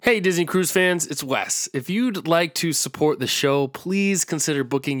Hey, Disney Cruise fans, it's Wes. If you'd like to support the show, please consider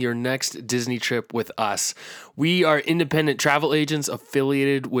booking your next Disney trip with us. We are independent travel agents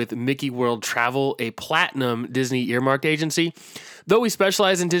affiliated with Mickey World Travel, a platinum Disney earmarked agency. Though we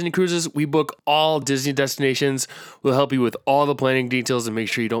specialize in Disney cruises, we book all Disney destinations. We'll help you with all the planning details and make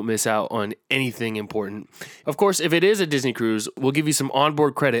sure you don't miss out on anything important. Of course, if it is a Disney cruise, we'll give you some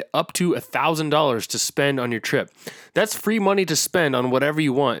onboard credit up to $1,000 to spend on your trip. That's free money to spend on whatever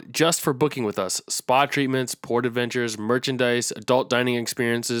you want just for booking with us. Spa treatments, port adventures, merchandise, adult dining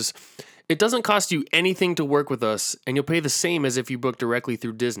experiences. It doesn't cost you anything to work with us, and you'll pay the same as if you book directly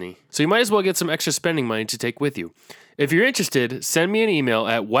through Disney. So you might as well get some extra spending money to take with you. If you're interested, send me an email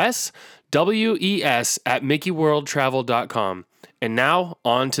at wes@mickeyworldtravel.com. And now,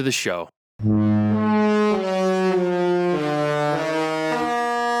 on to the show.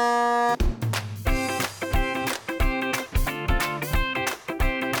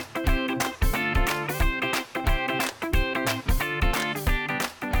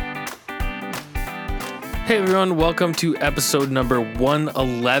 Hey everyone, welcome to episode number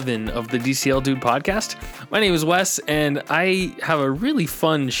 111 of the DCL Dude podcast. My name is Wes, and I have a really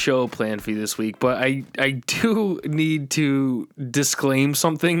fun show planned for you this week, but I do need to disclaim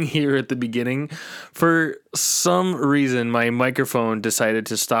something here at the beginning. For some reason, my microphone decided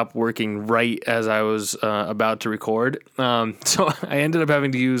to stop working right as I was about to record, so I ended up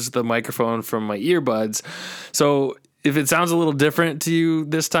having to use the microphone from my earbuds. So if it sounds a little different to you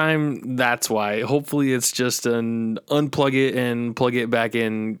this time, that's why. Hopefully it's just an unplug it and plug it back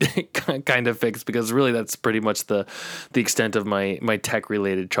in kind of fix, because really that's pretty much the extent of my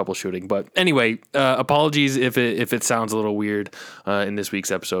tech-related troubleshooting. But anyway, apologies if it sounds a little weird in this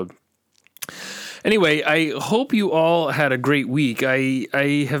week's episode. Anyway, I hope you all had a great week. I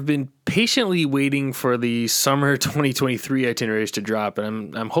have been patiently waiting for the summer 2023 itineraries to drop,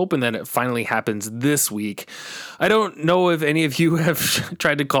 and I'm hoping that it finally happens this week. I don't know if any of you have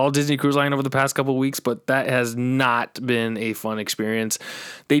tried to call Disney Cruise Line over the past couple of weeks, but that has not been a fun experience.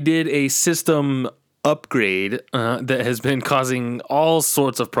 They did a system upgrade that has been causing all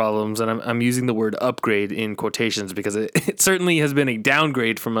sorts of problems, and I'm using the word upgrade in quotations because it certainly has been a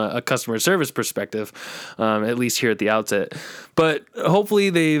downgrade from a customer service perspective, at least here at the outset. But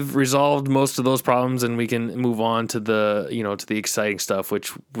hopefully they've resolved most of those problems, and we can move on to the exciting stuff,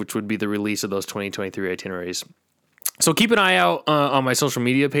 which would be the release of those 2023 itineraries. So keep an eye out on my social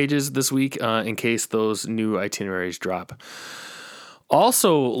media pages this week in case those new itineraries drop.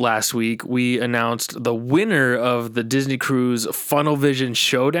 Also, last week, we announced the winner of the Disney Cruise Funnel Vision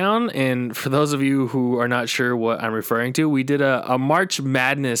Showdown. And for those of you who are not sure what I'm referring to, we did a March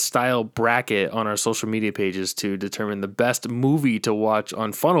Madness style bracket on our social media pages to determine the best movie to watch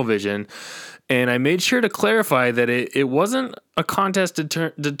on Funnel Vision. And I made sure to clarify that it wasn't a contest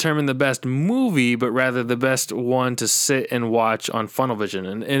to determine the best movie, but rather the best one to sit and watch on Funnel Vision.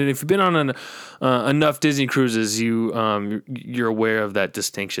 And if you've been on enough Disney cruises, you're aware of that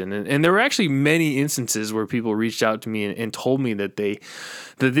distinction. And there were actually many instances where people reached out to me and told me that they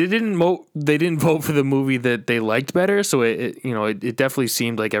didn't vote for the movie that they liked better. So it definitely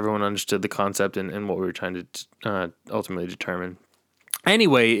seemed like everyone understood the concept and what we were trying to ultimately determine.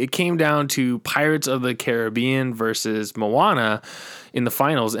 Anyway, it came down to Pirates of the Caribbean versus Moana in the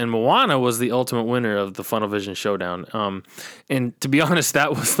finals, and Moana was the ultimate winner of the Funnel Vision Showdown. And to be honest,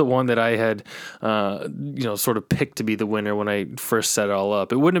 that was the one that I had, sort of picked to be the winner when I first set it all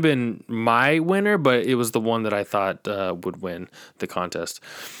up. It wouldn't have been my winner, but it was the one that I thought would win the contest.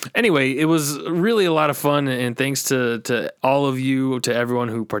 Anyway, it was really a lot of fun, and thanks to all of you, to everyone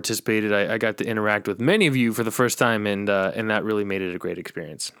who participated. I got to interact with many of you for the first time, and that really made it a great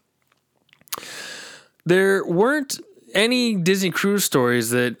experience. There weren't any Disney cruise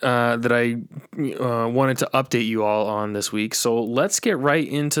stories that I wanted to update you all on this week, so let's get right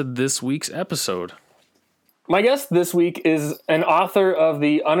into this week's episode. My guest this week is an author of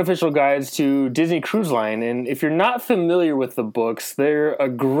the Unofficial Guides to Disney Cruise Line, and if you're not familiar with the books, they're a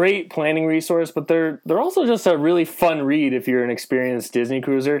great planning resource, but they're also just a really fun read if you're an experienced Disney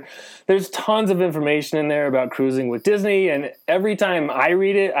cruiser. There's tons of information in there about cruising with Disney, and every time I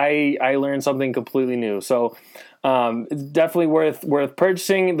read it, I learn something completely new. So it's definitely worth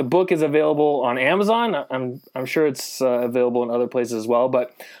purchasing. The book is available on Amazon. I'm sure it's available in other places as well,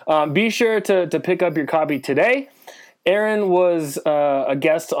 but be sure to pick up your copy today. Erin was a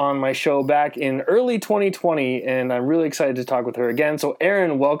guest on my show back in early 2020, and I'm really excited to talk with her again. So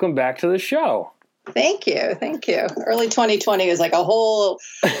Erin, welcome back to the show. Thank you. Early 2020 is like a whole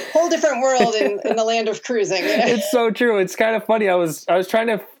different world in the land of cruising. It's so true. It's kind of funny. I was trying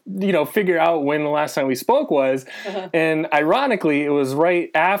to figure out when the last time we spoke was. And ironically, it was right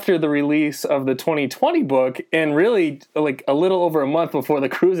after the release of the 2020 book, and really like a little over a month before the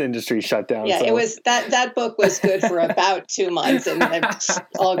cruise industry shut down. Yeah, so. It was that book was good for about 2 months, and then it's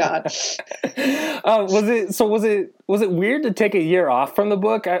all gone. Was it weird to take a year off from the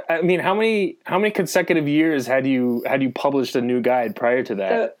book? I mean, how many consecutive years had you published a new guide prior to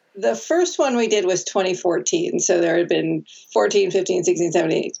that? The first one we did was 2014. So there had been 14, 15, 16,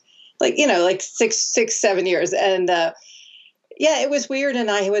 17, like 7 years. And it was weird.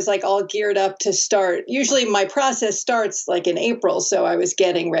 And I was like all geared up to start. Usually my process starts like in April. So I was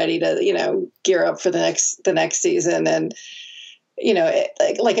getting ready to, gear up for the next season. And,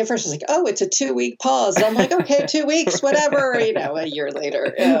 like at first I was like, oh, it's a 2-week pause. And I'm like, okay, 2 weeks, whatever, a year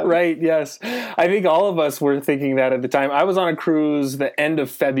later. Right. Yes. I think all of us were thinking that at the time. I was on a cruise the end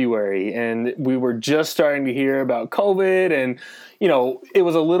of February, and we were just starting to hear about COVID, and, it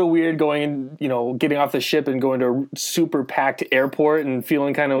was a little weird going, getting off the ship and going to a super packed airport and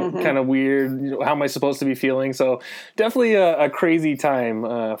feeling kind of weird. How am I supposed to be feeling? So definitely a crazy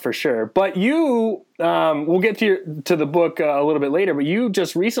time for sure. But you, we'll get to the book a little bit later, but you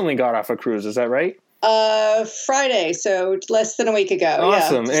just recently got off a cruise. Is that right? Friday. So less than a week ago.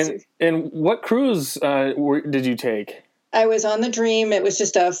 Awesome. Yeah. And what cruise did you take? I was on the Dream. It was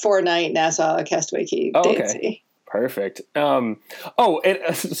just a 4-night Nassau Castaway Cay day at sea. Perfect. And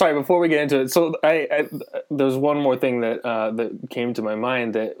sorry, before we get into it, so I there's one more thing that came to my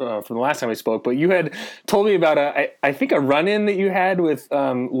mind that from the last time we spoke, but you had told me about I think a run-in that you had with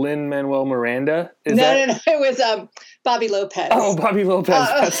Lin-Manuel Miranda. No, it was Bobby Lopez. Oh, Bobby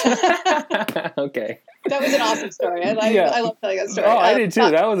Lopez. Okay. That was an awesome story. I love telling that story. Oh, I did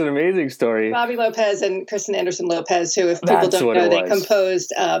too. That was an amazing story. Bobby Lopez and Kristen Anderson Lopez, who, if people don't know, they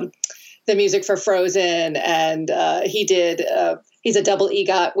composed the music for Frozen, and he's a double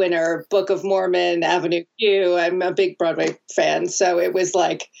EGOT winner, Book of Mormon, Avenue Q. I'm a big Broadway fan, so it was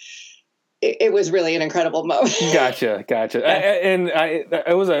like, it was really an incredible moment. Gotcha.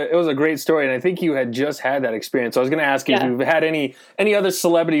 It was a great story, and I think you had just had that experience. So I was going to ask you if you've had any other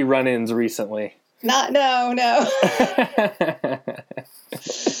celebrity run-ins recently. No.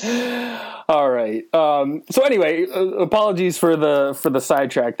 All right. So anyway, apologies for the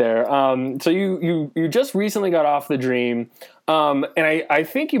sidetrack there. So you just recently got off the Dream, and I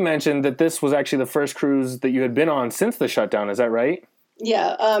think you mentioned that this was actually the first cruise that you had been on since the shutdown. Is that right?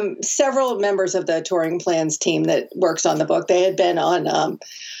 Yeah. Several members of the touring plans team that works on the book, they had been on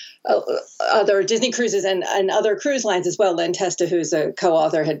other Disney cruises and other cruise lines as well. Len Testa, who's a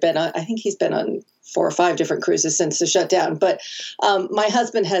co-author, had been on, I think he's been on 4 or 5 different cruises since the shutdown. But my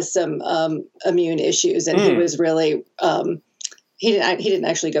husband has some immune issues, and he was really he didn't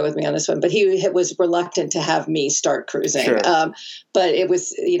actually go with me on this one, but he was reluctant to have me start cruising. Sure. But it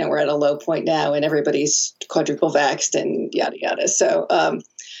was, we're at a low point now, and everybody's quadruple vaxxed and yada yada. So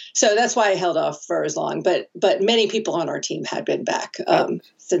that's why I held off for as long. But many people on our team had been back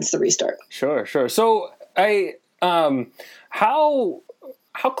since the restart. Sure. So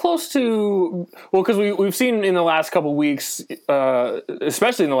how close to, well, because we've seen in the last couple of weeks,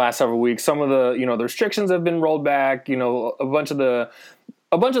 especially in the last several weeks, some of the the restrictions have been rolled back. A bunch of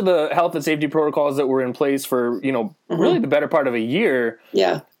the health and safety protocols that were in place for really the better part of a year,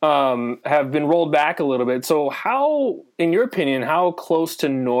 have been rolled back a little bit. So how, in your opinion, how close to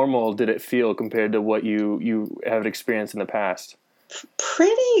normal did it feel compared to what you have experienced in the past?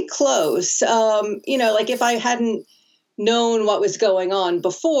 Pretty close. Like if I hadn't known what was going on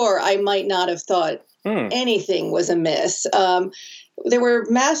before, I might not have thought anything was amiss. There were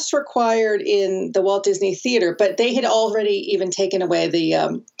masks required in the Walt Disney Theater, but they had already even taken away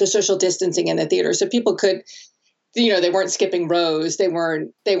the social distancing in the theater, so people could, they weren't skipping rows, they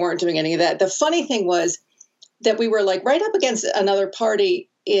weren't doing any of that. The funny thing was that we were like right up against another party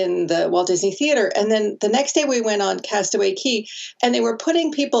in the Walt Disney Theater. And then the next day we went on Castaway Cay, and they were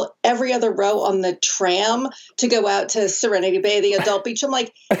putting people every other row on the tram to go out to Serenity Bay, the adult beach. I'm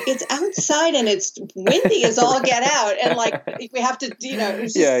like, it's outside and it's windy as all get out. And like, we have to,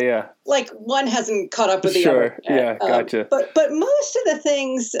 it's just, like one hasn't caught up with the other. Yeah. Gotcha. But most of the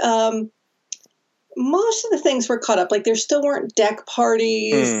things were caught up. Like there still weren't deck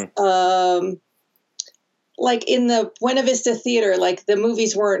parties. Like in the Buena Vista Theater, like the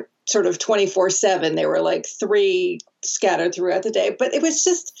movies weren't sort of 24/7. They were like 3 scattered throughout the day, but it was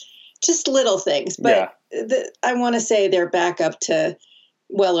just little things. But I want to say they're back up to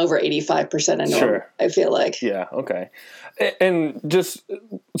well over 85% of normal. Sure. I feel like. Yeah. Okay. And just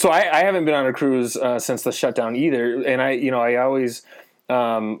so I haven't been on a cruise since the shutdown either, and I always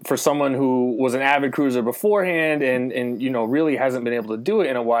for someone who was an avid cruiser beforehand and really hasn't been able to do it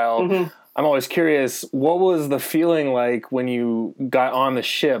in a while, mm-hmm. I'm always curious, what was the feeling like when you got on the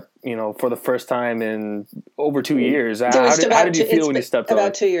ship, for the first time in over 2 years? How did you feel when you stepped on?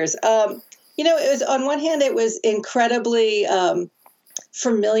 About 2 years. It was, on one hand, it was incredibly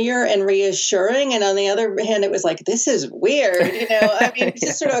familiar and reassuring, and on the other hand, it was like, this is weird. I mean, it's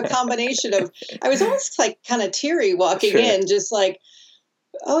just sort of a combination of, I was almost like kind of teary walking in, just like,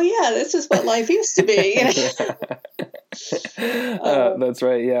 oh yeah, this is what life used to be. That's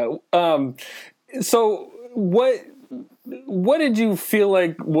right. Yeah. So what did you feel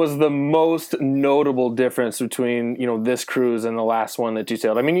like was the most notable difference between, this cruise and the last one that you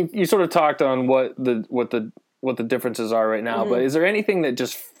sailed? I mean, you sort of talked on what the differences are right now, mm-hmm. but is there anything that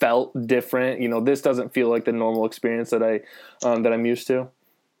just felt different? This doesn't feel like the normal experience that I'm used to.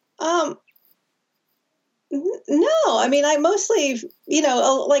 No, I mean, I mostly,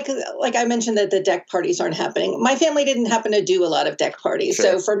 like I mentioned that the deck parties aren't happening. My family didn't happen to do a lot of deck parties.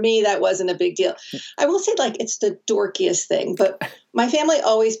 Sure. So for me, that wasn't a big deal. I will say, it's the dorkiest thing, but my family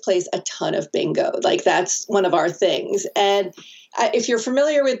always plays a ton of bingo. That's one of our things. And if you're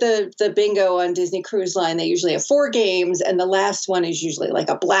familiar with the bingo on Disney Cruise Line, they usually have 4 games, and the last one is usually like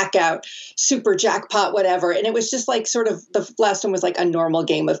a blackout, super jackpot, whatever. And it was just sort of, the last one was like a normal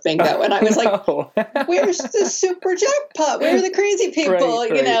game of bingo. And I was like, where's the super jackpot? Where are the crazy people?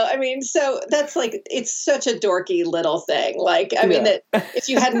 Right. I mean, so that's it's such a dorky little thing. That if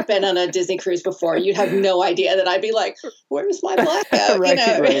you hadn't been on a Disney cruise before, you'd have no idea that I'd be like, where's my blackout? Right.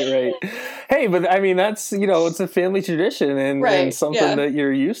 Hey, but I mean, that's, it's a family tradition and something that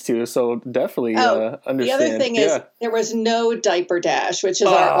you're used to. So definitely understand. The other thing is there was no diaper dash, which is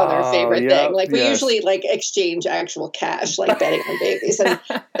our other favorite thing. We usually exchange actual cash, betting on babies. And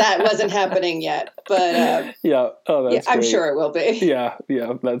that wasn't happening yet. But I'm sure it will be. Yeah,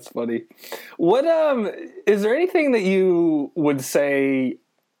 that's funny. What is there anything that you would say,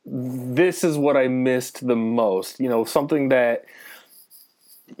 this is what I missed the most? Something that,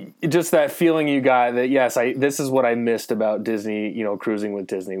 just that feeling you got that, yes, this is what I missed about Disney, cruising with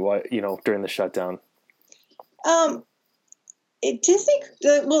Disney, during the shutdown. The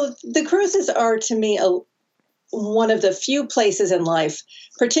cruises are, to me, one of the few places in life,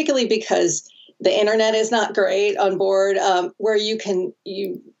 particularly because the internet is not great on board, where you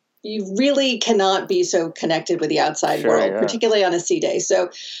really cannot be so connected with the outside world, particularly on a sea day. So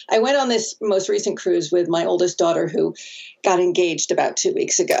I went on this most recent cruise with my oldest daughter, who got engaged about 2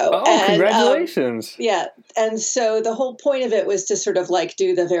 weeks ago. Oh, congratulations. And so the whole point of it was to sort of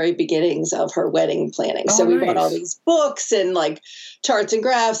do the very beginnings of her wedding planning. So we bought all these books and charts and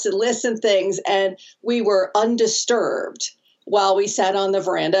graphs and lists and things, and we were undisturbed while we sat on the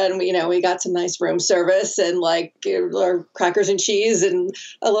veranda, and we got some nice room service and our crackers and cheese and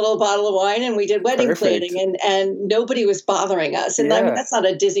a little bottle of wine, and we did wedding planning, and nobody was bothering us. And I mean, that's not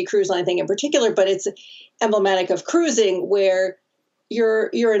a Disney Cruise Line thing in particular, but it's emblematic of cruising, where you're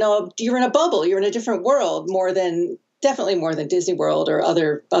in a bubble, you're in a different world, definitely more than Disney World or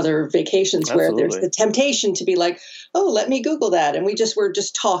other vacations. Absolutely. Where there's the temptation to be like, oh, let me Google that, and we're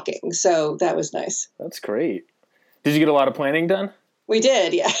just talking. So that was nice. That's great. Did you get a lot of planning done? We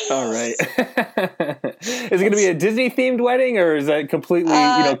did, yeah. All right. Is it going to be a Disney-themed wedding, or is that completely,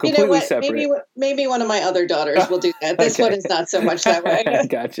 completely separate? Maybe one of my other daughters will do that. This one is not so much that way.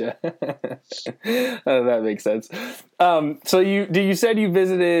 Gotcha. That makes sense. So you said you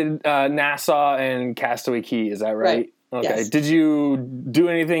visited Nassau and Castaway Cay, is that right? Okay. Yes. Did you do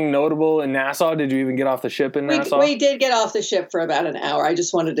anything notable in Nassau? Did you even get off the ship in Nassau? We did get off the ship for about an hour. I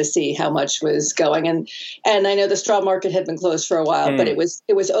just wanted to see how much was going. And I know the straw market had been closed for a while, but it was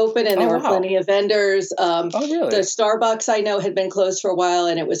open, and there were plenty of vendors. Really? The Starbucks, I know, had been closed for a while,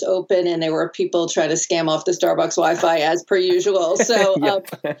 and it was open, and there were people trying to scam off the Starbucks Wi-Fi as per usual. So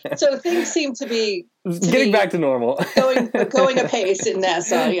so things seem to be getting back to normal. going apace in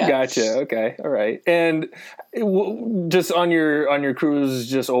Nassau. Yeah. Gotcha. Okay. All right. And just on your cruise,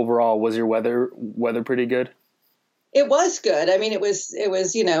 just overall, was your weather pretty good? It was good. I mean, it was in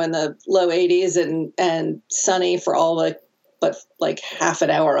the low 80s and sunny for but half an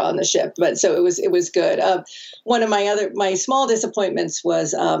hour on the ship. But so it was good. One of my small disappointments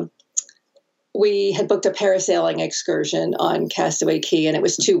was we had booked a parasailing excursion on Castaway Cay, and it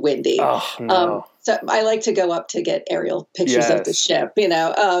was too windy. Oh no. So I like to go up to get aerial pictures of the ship,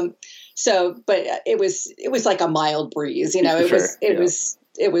 So, but it was like a mild breeze,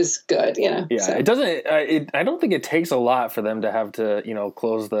 it was good, Yeah, so. It doesn't. I don't think it takes a lot for them to have to,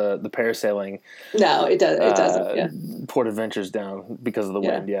 close the parasailing. No, it doesn't. Port adventures down because of the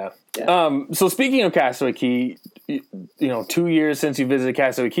wind. Yeah. So speaking of Castaway Cay, 2 years since you visited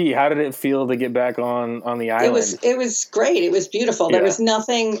Castaway Cay. How did it feel to get back on the island? It was great. It was beautiful. There was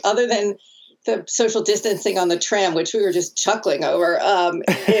nothing other than the social distancing on the tram, which we were just chuckling over.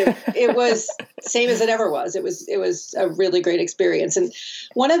 It was same as it ever was. It was a really great experience. And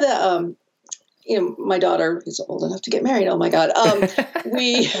one of the, my daughter who's old enough to get married. Oh my God.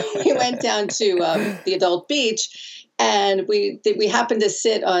 We went down to the adult beach, and we happened to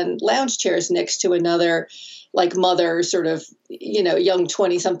sit on lounge chairs next to another like mother, sort of, young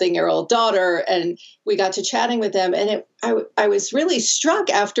 20-something-year-old daughter. And we got to chatting with them. And I was really struck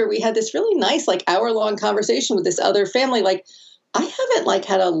after we had this really nice, like hour-long conversation with this other family. Like, I haven't like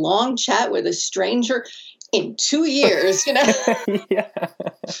had a long chat with a stranger in 2 years, Yeah.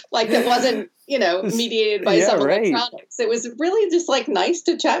 like that wasn't, mediated by some electronics. It was really just like nice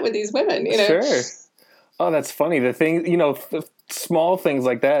to chat with these women, Sure. Oh, that's funny. The thing, the small things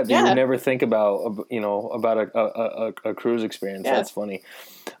like that you would never think about, about a cruise experience. Yeah. That's funny.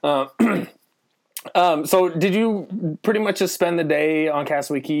 So did you pretty much just spend the day on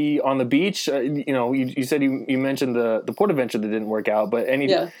Castaway Cay on the beach? You said you mentioned the port adventure that didn't work out, but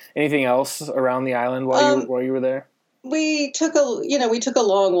anything else around the island while you were there? We took a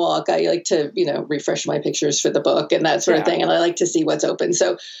long walk. I like to, refresh my pictures for the book and that sort of thing. And I like to see what's open.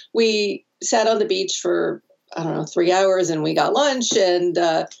 So we sat on the beach for, 3 hours, and we got lunch, and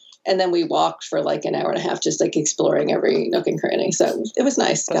then we walked for like an hour and a half, just like exploring every nook and cranny. So it was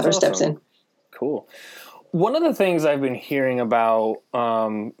nice. Got our steps in. Cool. One of the things I've been hearing about,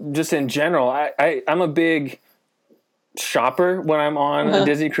 just in general, I'm a big shopper when I'm on a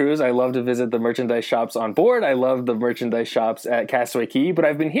Disney cruise. I love to visit the merchandise shops on board. I love the merchandise shops at Castaway Cay, but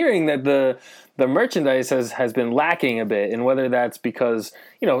I've been hearing that the merchandise has been lacking a bit, and whether that's because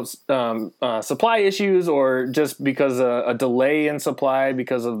supply issues or just because a delay in supply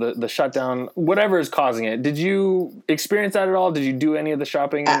because of the shutdown, whatever is causing it. Did you experience that at all? Did you do any of the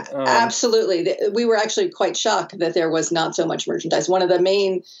shopping? Absolutely. We were actually quite shocked that there was not so much merchandise. One of the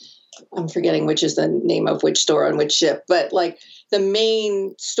main, I'm forgetting which is the name of which store on which ship, but like the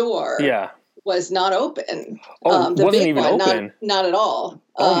main store was not open. Oh, the wasn't even open? Not at all.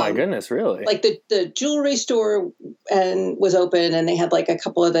 Oh my goodness, really? Like the jewelry store was open, and they had like a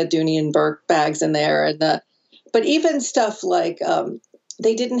couple of the Dooney and Burke bags in there. But even stuff like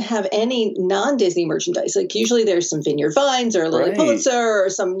they didn't have any non-Disney merchandise. Like usually there's some Vineyard Vines or Lily Pulitzer or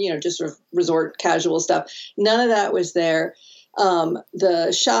some, just sort of resort casual stuff. None of that was there.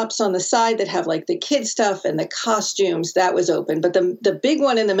 The shops on the side that have like the kid stuff and the costumes, that was open, but the big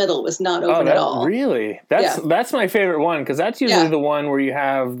one in the middle was not open at all. Really? That's my favorite one, because that's usually the one where you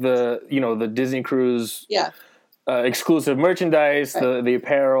have the Disney cruise exclusive merchandise, the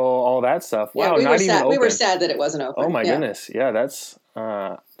apparel, all that stuff. Wow, we were sad that it wasn't open. Oh my goodness. Yeah, that's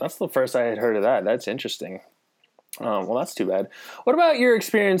the first I had heard of that. That's interesting. Well, that's too bad. What about your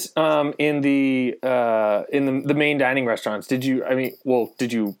experience in the main dining restaurants? Did you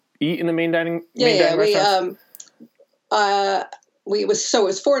eat in the main dining restaurants? It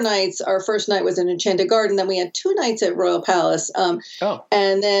was 4 nights. Our first night was in Enchanted Garden. Then we had 2 nights at Royal Palace.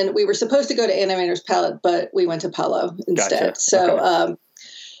 And then we were supposed to go to Animator's Palette, but we went to Palo instead. Gotcha. So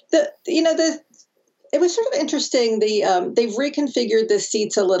it was sort of interesting. They've reconfigured the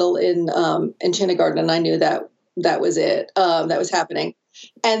seats a little in Enchanted Garden, and I knew that was it. That was happening.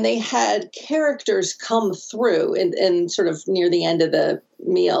 And they had characters come through in sort of near the end of the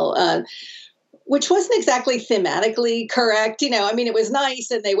meal, which wasn't exactly thematically correct. It was nice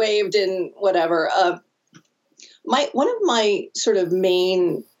and they waved and whatever. One of my sort of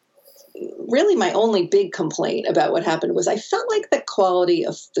really my only big complaint about what happened was I felt like the quality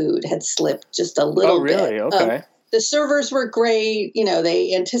of food had slipped just a little bit. Oh, really? Okay. The servers were great.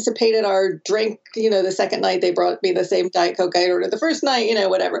 They anticipated our drink. The second night they brought me the same Diet Coke I ordered the first night,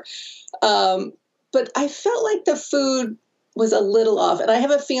 whatever. But I felt like the food was a little off. And I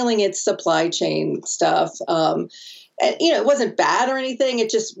have a feeling it's supply chain stuff. And, it wasn't bad or anything. It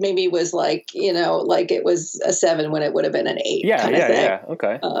just maybe was like, like it was a 7 when it would have been an 8. Yeah.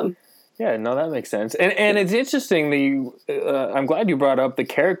 Okay. Yeah, no, that makes sense. And it's interesting I'm glad you brought up the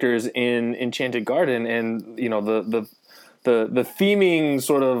characters in Enchanted Garden and the theming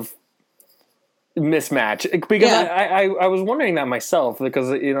sort of mismatch, because I was wondering that myself, because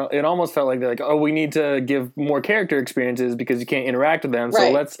it almost felt like they're like, oh, we need to give more character experiences because you can't interact with them,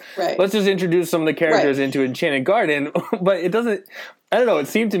 so let's just introduce some of the characters into Enchanted Garden. But it doesn't, I don't know, it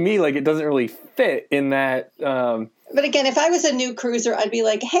seemed to me like it doesn't really fit in that. But again, if I was a new cruiser, I'd be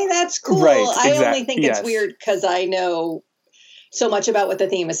like, hey, that's cool. I only think it's weird because I know so much about what the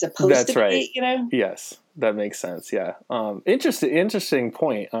theme is supposed to be, Yes, that makes sense. Yeah. Interesting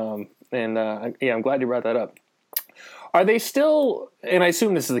point. I'm glad you brought that up. Are they still, and I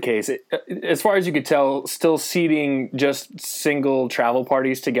assume this is the case, as far as you could tell, still seating just single travel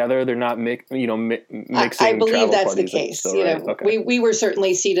parties together? They're not mixing I believe travel that's the parties case. still, right? Okay. we were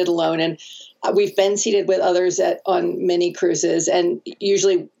certainly seated alone, and we've been seated with others on many cruises. And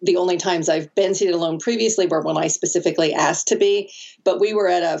usually the only times I've been seated alone previously were when I specifically asked to be. But we were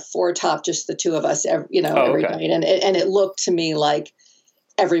at a 4-top, just the two of us, every night. And it looked to me like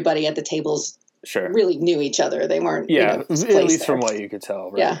everybody at the tables really knew each other. They weren't, at least from what you could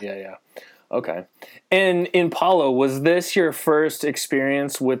tell, right? Yeah. Okay. And in Palo, was this your first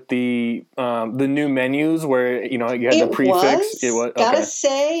experience with the new menus where you had the prefix? It was. Okay. Gotta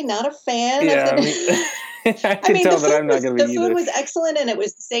say, not a fan. Yeah, I can tell that I'm not going to be either. The food was excellent, and it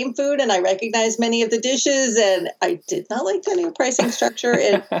was the same food, and I recognized many of the dishes, and I did not like the new pricing structure.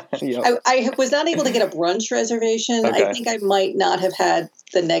 And I was not able to get a brunch reservation. Okay. I think I might not have had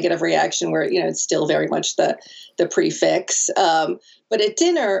the negative reaction where it's still very much the prefix. But at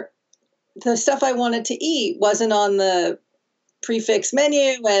dinner, the stuff I wanted to eat wasn't on the prefix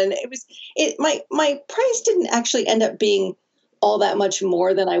menu, and my price didn't actually end up being all that much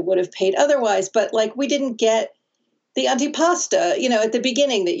more than I would have paid otherwise. But we didn't get the antipasta, at the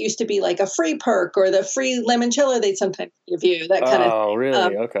beginning that used to be like a free perk, or the free limoncello they'd sometimes give you, that kind of. Oh,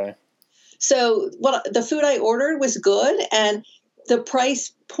 really? Okay. So the food I ordered was good, and the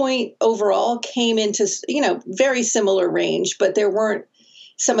price point overall came into, very similar range, but there weren't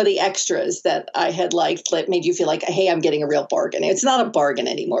some of the extras that I had liked that made you feel like, hey, I'm getting a real bargain. It's not a bargain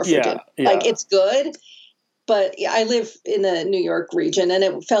anymore for dinner. Yeah. It's good, but I live in the New York region, and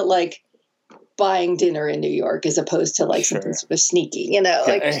it felt like buying dinner in New York as opposed to something sort of sneaky,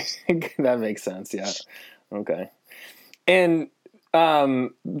 That makes sense. Yeah. Okay. And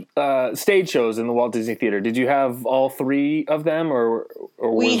stage shows in the Walt Disney Theater, did you have all 3 of them, or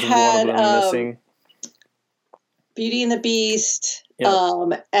was one of them missing? Beauty and the Beast,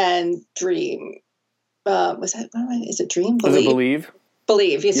 and Dream. Was that? Is it Dream? Was it Believe?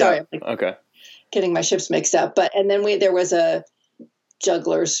 Believe. Yeah, sorry. Okay. Getting my ships mixed up. And then there was a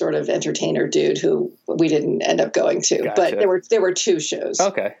juggler sort of entertainer dude who we didn't end up going to. Gotcha. But there were 2 shows.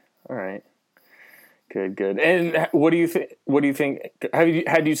 Okay. All right. Good. And what do you think?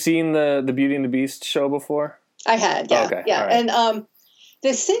 Had you seen the Beauty and the Beast show before? I had. Yeah. Okay. Yeah. Right. And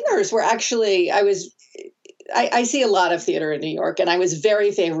the singers were actually. I see a lot of theater in New York, and I was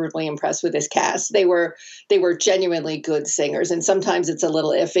very favorably impressed with this cast. They were genuinely good singers, and sometimes it's a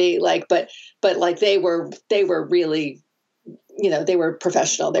little iffy, but they were really, they were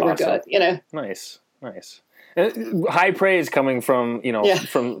professional. They were good, Nice. High praise coming from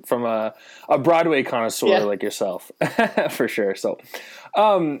from a Broadway connoisseur like yourself, for sure. So,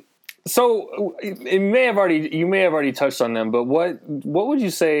 so you may have already touched on them, but what would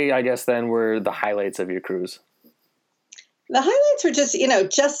you say, I guess, then were the highlights of your cruise? The highlights were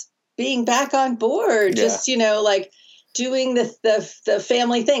just being back on board, just doing the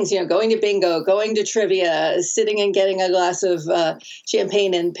family things, going to bingo, going to trivia, sitting and getting a glass of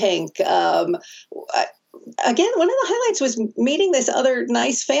champagne and pink. Again, one of the highlights was meeting this other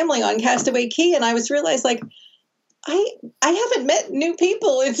nice family on Castaway Cay, and I was realized I haven't met new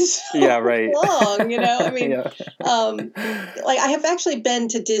people in so long, I have actually been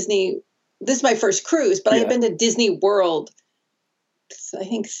to Disney. This is my first cruise, but I have been to Disney World, I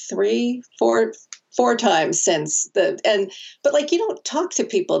think 4 times since but you don't talk to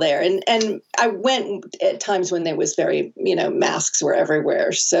people there. And I went at times when there was very, masks were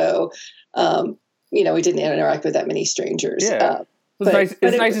everywhere. So, we didn't interact with that many strangers. Yeah.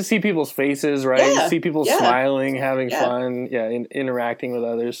 It's nice to see people's faces, right? Yeah, see people smiling, having fun, interacting with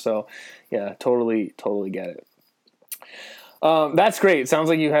others. So, totally get it. That's great. Sounds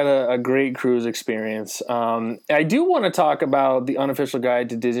like you had a great cruise experience. I do want to talk about the Unofficial Guide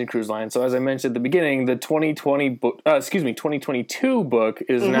to Disney Cruise Line. So, as I mentioned at the beginning, the 2022 book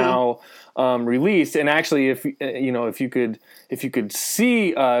is now released. And actually, if you could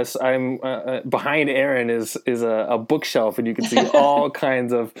see us, I'm behind Erin is a bookshelf, and you can see all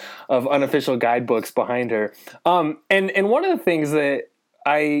kinds of unofficial guidebooks behind her. And one of the things that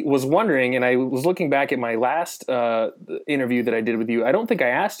I was wondering, and I was looking back at my last interview that I did with you, I don't think I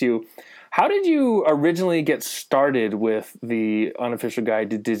asked you, how did you originally get started with the Unofficial Guide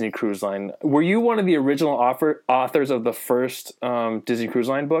to Disney Cruise Line? Were you one of the original authors of the first Disney Cruise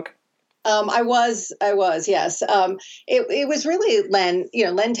Line book? I was, yes. It was really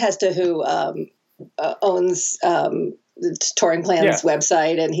Len Testa, who owns Touring Plans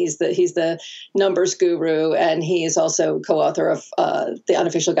website, and he's the numbers guru, and he is also co-author of the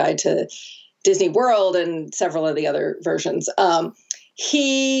Unofficial Guide to Disney World and several of the other versions.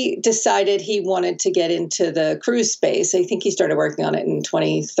 he decided he wanted to get into the cruise space. I think he started working on it in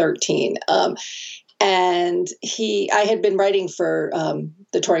 2013. And I had been writing for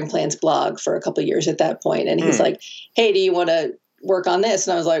the Touring Plans blog for a couple of years at that point. And he's like, hey, do you want to work on this?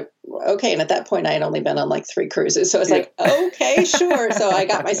 And I was like, okay. And at that point, I had only been on like 3 cruises. So I was like, okay, sure. So I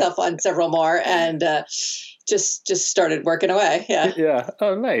got myself on several more and just started working away. Yeah. Yeah.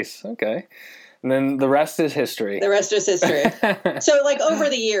 Oh, nice. Okay. And then the rest is history. The rest is history. So like over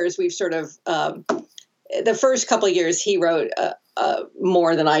the years, we've sort of, the first couple of years he wrote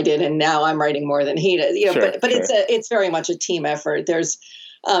more than I did. And now I'm writing more than he did, Sure, but it's very much a team effort. There's,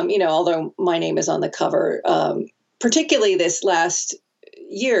 although my name is on the cover, particularly this last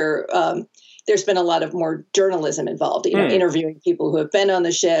year, there's been a lot of more journalism involved, interviewing people who have been on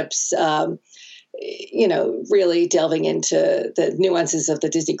the ships, really delving into the nuances of the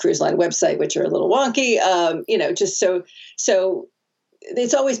Disney Cruise Line website, which are a little wonky, just so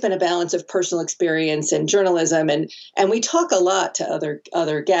it's always been a balance of personal experience and journalism. And we talk a lot to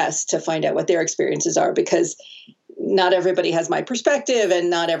other guests to find out what their experiences are, because not everybody has my perspective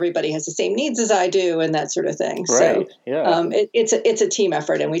and not everybody has the same needs as I do and that sort of thing. Right. So Yeah. it's a team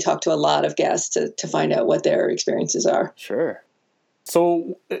effort, and we talk to a lot of guests to find out what their experiences are. Sure.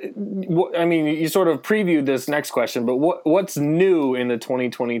 So, I mean, you sort of previewed this next question, but what's new in the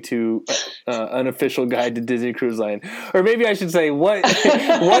 2022 unofficial guide to Disney Cruise Line? Or maybe I should say, what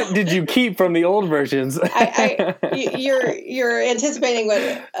did you keep from the old versions? You're anticipating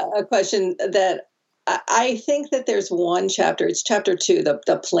a question that I think that there's one chapter. It's chapter 2,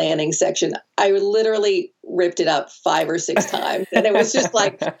 the planning section. I literally ripped it up 5 or 6 times, and it was just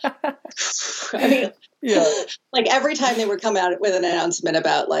like, I mean. Yeah. Like every time they would come out with an announcement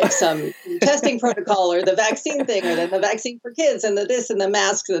about like some testing protocol or the vaccine thing, or then the vaccine for kids and the this and the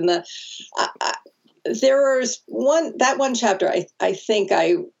masks and there was one chapter. I think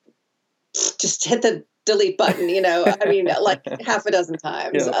I just hit the delete button, I mean, like half a dozen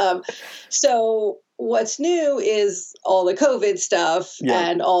times. Yeah. So what's new is all the COVID stuff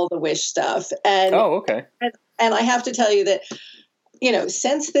and all the Wish stuff. And, okay. And I have to tell you that,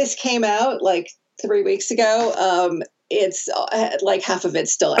 since this came out, like 3 weeks ago, it's like half of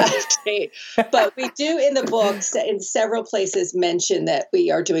it's still out of date. But we do in the books, in several places, mention that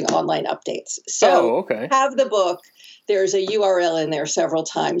we are doing online updates. So have the book. There's a URL in there several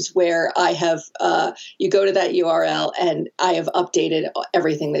times where I have, you go to that URL and I have updated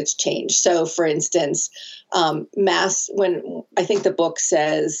everything that's changed. So for instance, masks, when I think the book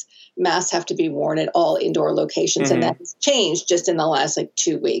says masks have to be worn at all indoor locations, and that has changed just in the last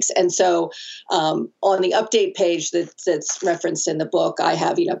 2 weeks. And so on the update page that's referenced in the book, I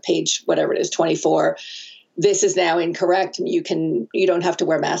have, page, whatever it is, 24, this is now incorrect. You don't have to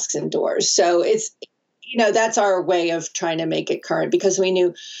wear masks indoors. So it's, that's our way of trying to make it current, because we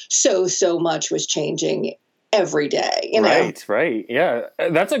knew so much was changing every day. Right. Yeah.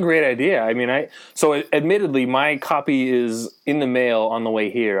 That's a great idea. I mean, so admittedly, my copy is in the mail on the way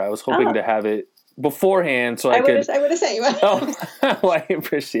here. I was hoping to have it beforehand, so I would have sent you one. Oh, well, I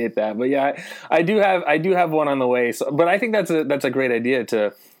appreciate that. But yeah, I do have one on the way. So, but I think that's a great idea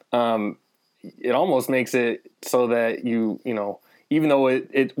to, it almost makes it so that even though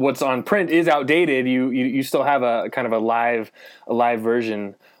it what's on print is outdated, you still have a kind of a live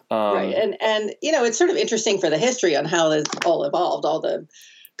version. Right. And it's sort of interesting for the history on how this all evolved, all the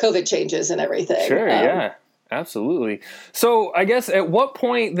COVID changes and everything. Sure. Yeah, absolutely. So I guess at what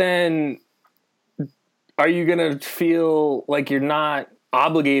point then are you going to feel like you're not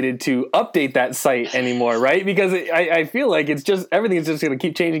obligated to update that site anymore, right? Because I feel like it's just, everything's just going to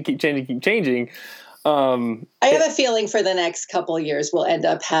keep changing. I have a feeling for the next couple of years we'll end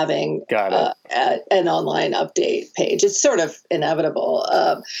up having an online update page. It's sort of inevitable.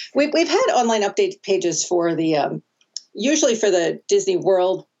 We've had online update pages for the usually for the Disney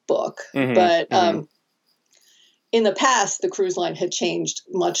World book, but in the past the cruise line had changed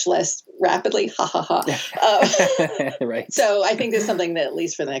much less rapidly. Right. So I think there's something that at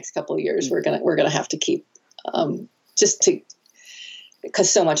least for the next couple of years we're gonna have to keep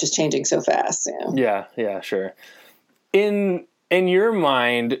because so much is changing so fast. Yeah, sure. In your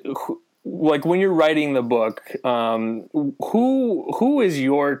mind, like when you're writing the book, who is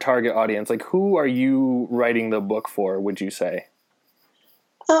your target audience? Like, who are you writing the book for, would you say?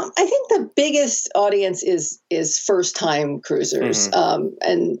 I think the biggest audience is first-time cruisers,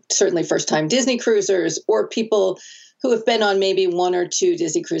 and certainly first-time Disney cruisers, or people who have been on maybe 1 or 2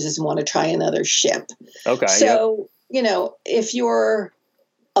 Disney cruises and want to try another ship. Okay. So, if you're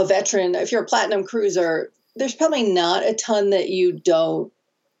a veteran, if you're a platinum cruiser, there's probably not a ton that you don't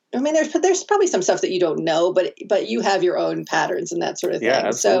I mean, there's probably some stuff that you don't know, but you have your own patterns and that sort of thing. Yeah,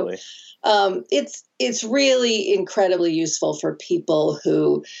 absolutely. So it's really incredibly useful for people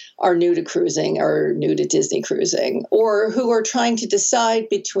who are new to cruising or new to Disney cruising, or who are trying to decide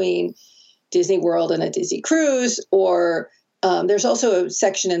between Disney World and a Disney cruise. Or there's also a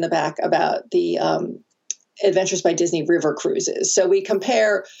section in the back about the Adventures by Disney river cruises. So we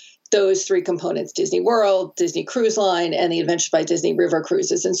compare those three components: Disney World, Disney Cruise Line, and the Adventures by Disney river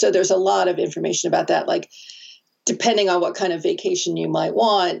cruises. And so there's a lot of information about that. Like, depending on what kind of vacation you might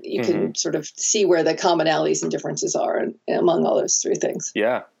want, you can sort of see where the commonalities and differences are among all those three things.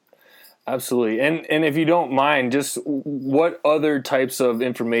 Yeah, absolutely. And if you don't mind, just what other types of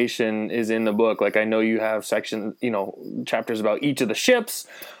information is in the book? Like, I know you have chapters about each of the ships,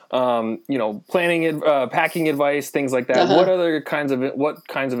 planning, packing advice, things like that. What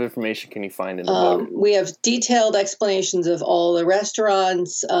kinds of information can you find in the book? We have detailed explanations of all the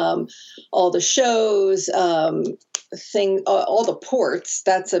restaurants, all the shows, all the ports.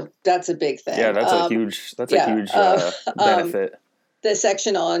 That's a big thing. Yeah, that's a huge benefit. The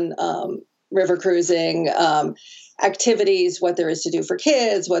section on river cruising, activities, what there is to do for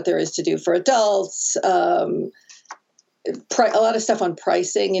kids, what there is to do for adults. A lot of stuff on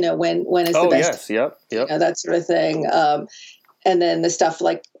pricing, when is the best? Yes. Yep. That sort of thing. And then the stuff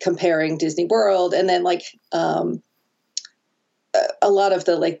like comparing Disney World, and then like a lot of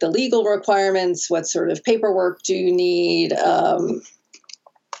the legal requirements. What sort of paperwork do you need?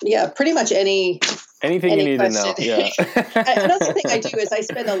 Pretty much anything you need to know. Yeah. Another thing I do is I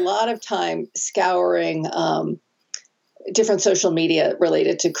spend a lot of time scouring different social media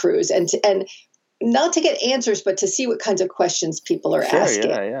related to cruise, and not to get answers, but to see what kinds of questions people are asking.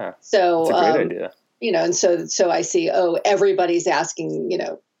 Yeah. So that's a great idea. And so I see, everybody's asking,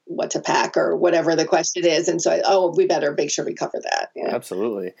 what to pack or whatever the question is. And so we better make sure we cover that.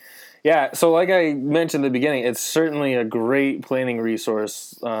 Absolutely. Yeah. So like I mentioned in the beginning, it's certainly a great planning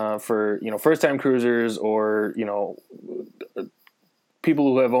resource for, first time cruisers or,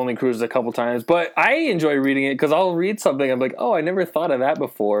 people who have only cruised a couple times. But I enjoy reading it because I'll read something. I'm like, oh, I never thought of that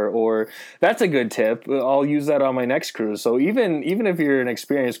before. Or that's a good tip. I'll use that on my next cruise. So even if you're an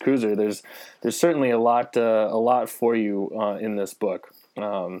experienced cruiser, there's certainly a lot for you in this book.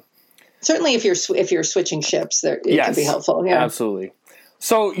 Certainly, if you're switching ships, it can be helpful. Yeah, absolutely.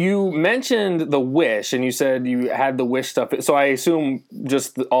 So you mentioned the Wish, and you said you had the Wish stuff. So I assume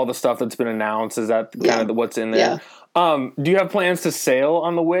just all the stuff that's been announced, is that kind of what's in there? Yeah. Do you have plans to sail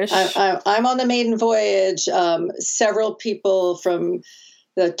on the Wish? I'm on the maiden voyage. Several people from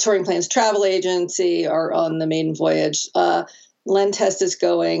the Touring Plans travel agency are on the maiden voyage. Len Test is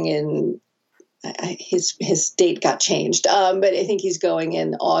going in. His date got changed, but I think he's going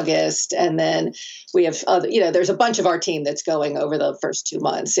in August, and then we have there's a bunch of our team that's going over the first 2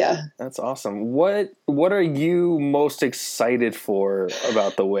 months. Yeah, that's awesome. What are you most excited for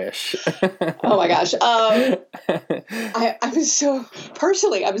about the Wish? Oh my gosh, I'm so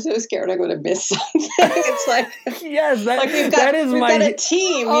scared I'm going to miss something. It's like yes, we've got a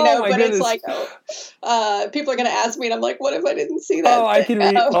team, but goodness. It's like people are going to ask me, and I'm like, what if I didn't see that? I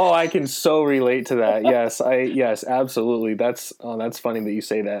can so relate to that. Yes, absolutely. That's funny that you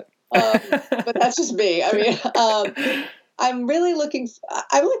say that. But that's just me. I mean, I'm really looking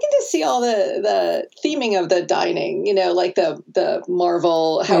to see all the theming of the dining, like the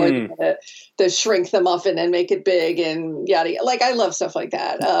Marvel, how are they going to shrink the muffin and make it big and yada. Like, I love stuff like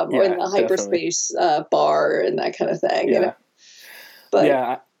that. Or in the hyperspace bar and that kind of thing, But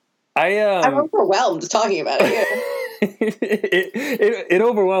yeah, I'm overwhelmed talking about it. It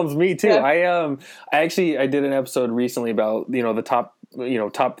overwhelms me too. Yeah. I did an episode recently about the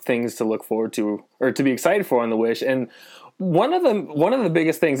top things to look forward to or to be excited for on the Wish, and one of the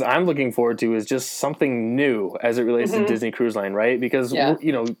biggest things I'm looking forward to is just something new as it relates to Disney Cruise Line, right? Because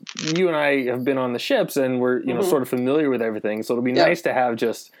you and I have been on the ships and we're sort of familiar with everything, so it'll be nice to have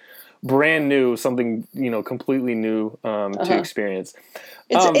just brand new, something completely new to experience.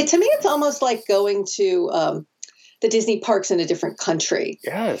 To me, it's almost like going to the Disney parks in a different country.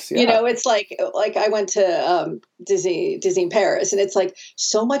 Yes. Yeah. It's like I went to Disney Paris, and it's like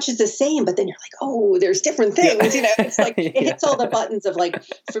so much is the same, but then you're like, oh, there's different things. Yeah. It's like it hits all the buttons of like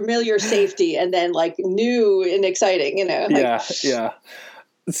familiar safety and then like new and exciting. Yeah.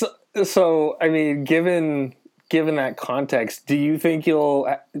 So I mean, given that context, do you think you'll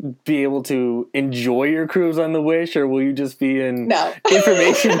be able to enjoy your cruise on the Wish, or will you just be in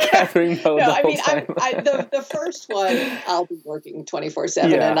information gathering mode the whole time? The first one, I'll be working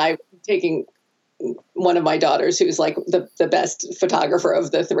 24/7, and I'm taking one of my daughters who's like the best photographer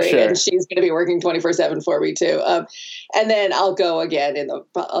of the three, Sure. and she's going to be working 24/7 for me too. And then I'll go again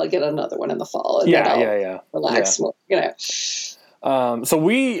I'll get another one in the fall, and then I'll relax more, So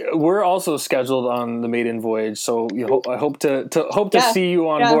we're also scheduled on the maiden voyage. So I hope to see you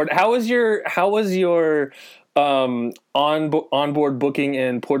on board. How was your onboard booking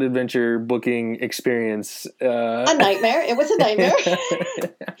and port adventure booking experience? A nightmare. It was a nightmare.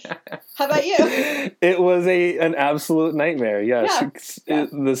 How about you? It was an absolute nightmare. Yes,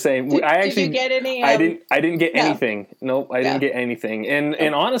 the same. Did you get any? I didn't get anything. Nope, I didn't get anything.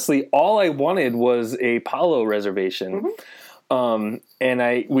 And honestly, all I wanted was a Palo reservation. Mm-hmm.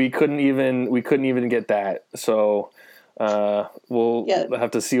 And we couldn't even get that. So we'll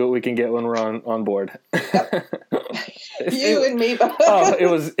have to see what we can get when we're on board. You and me both.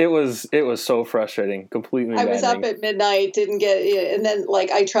 It was so frustrating. Completely. I was up at midnight, didn't get it, and then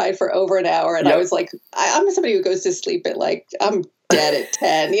I tried for over an hour, and I was like, I'm somebody who goes to sleep at I'm dead at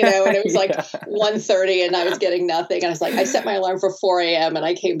 10, and it was 1:30, and I was getting nothing, and I was like, I set my alarm for 4 a.m. and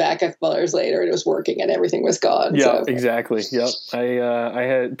I came back a couple hours later, and it was working, and everything was gone. Yeah, exactly. Yep, I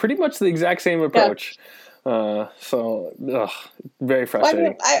had pretty much the exact same approach. Very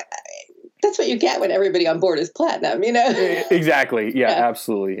frustrating. That's what you get when everybody on board is platinum, Exactly. Yeah,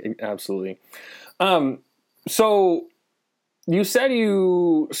 absolutely. So you said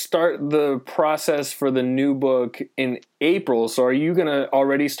you start the process for the new book in April. So are you going to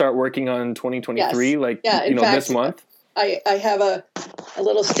already start working on 2023? Yes. In fact, this month? I have a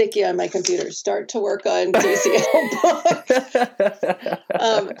little sticky on my computer. Start to work on DCL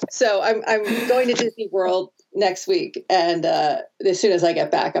book. So I'm going to Disney World next week, and as soon as I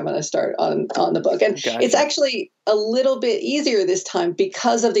get back, I'm going to start on the book. And It's actually a little bit easier this time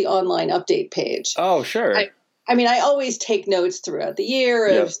because of the online update page. Oh, sure. I always take notes throughout the year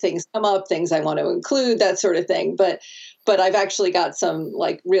if things come up, things I want to include, that sort of thing. But I've actually got some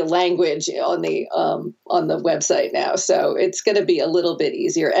real language on the website now, so it's going to be a little bit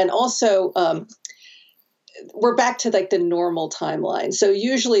easier. And also, we're back to the normal timeline. So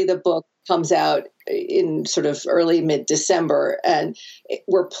usually the book comes out in sort of early mid-December, and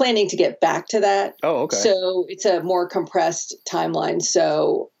we're planning to get back to that. Oh, okay. So it's a more compressed timeline.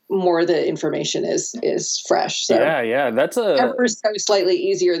 So more of the information is fresh. So that's ever so slightly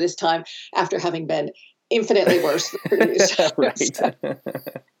easier this time after having been infinitely worse than previous. Right.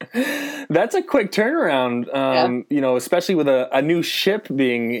 That's a quick turnaround, especially with a new ship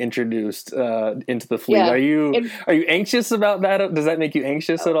being introduced into the fleet. Are you anxious about that? Does that make you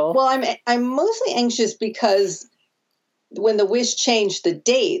anxious at all? Well, I'm mostly anxious because when the Wish changed the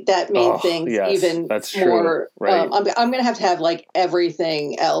date, that made things even more. Right. I'm going to have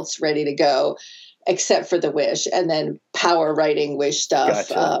everything else ready to go, except for the Wish, and then power writing Wish stuff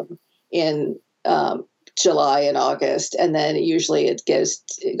in July and August, and then usually it goes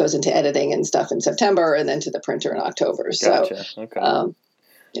into editing and stuff in September, and then to the printer in October. Gotcha. So, okay,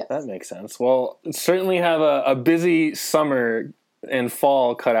 that makes sense. Well, certainly have a busy summer and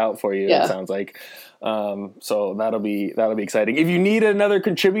fall cut out for you. It sounds like. So that'll be exciting. If you need another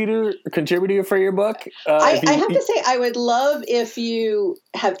contributor for your book, I have to say I would love if you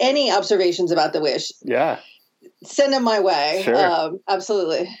have any observations about the Wish. Yeah. Send them my way. Sure.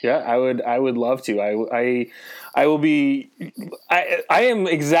 Absolutely. Yeah, I would love to. I will be. I am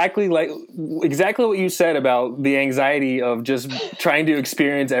exactly what you said about the anxiety of just trying to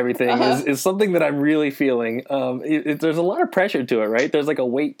experience everything is something that I'm really feeling. There's a lot of pressure to it, right? There's a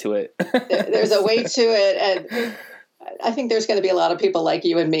weight to it. There's a weight to it, and I think there's going to be a lot of people like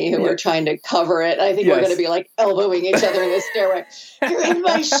you and me who are trying to cover it. I think we're going to be elbowing each other in the stairway. You're in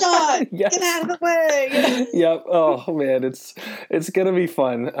my shot. Get out of the way. Yep. Oh man, it's going to be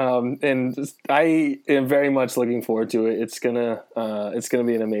fun. And I am very much looking forward to it. It's gonna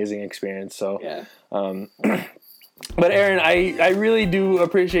be an amazing experience. So, But Erin, I really do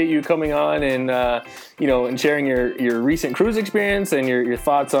appreciate you coming on and and sharing your recent cruise experience and your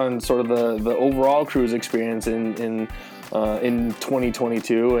thoughts on sort of the overall cruise experience in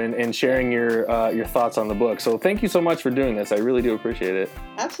 2022 and sharing your thoughts on the book. So thank you so much for doing this. I really do appreciate it.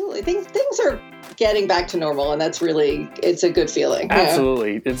 Absolutely. Things are getting back to normal, and it's a good feeling.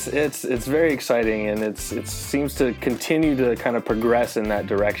 Absolutely. It's very exciting, and it seems to continue to kind of progress in that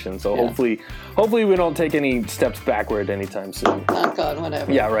direction. So hopefully we don't take any steps backward anytime soon. Knock on,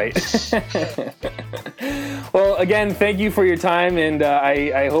 whatever. Yeah, right. Well, again, thank you for your time, and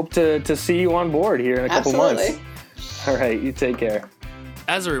I hope to see you on board here in a couple months. All right, you take care.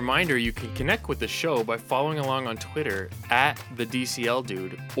 As a reminder, you can connect with the show by following along on Twitter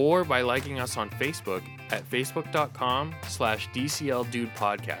 @TheDCLDude or by liking us on Facebook at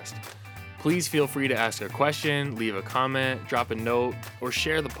facebook.com/DCLDudePodcast. Please feel free to ask a question, leave a comment, drop a note, or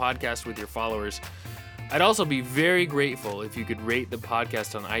share the podcast with your followers. I'd also be very grateful if you could rate the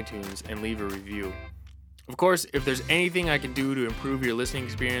podcast on iTunes and leave a review. Of course, if there's anything I can do to improve your listening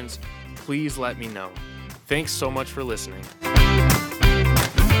experience, please let me know. Thanks so much for listening.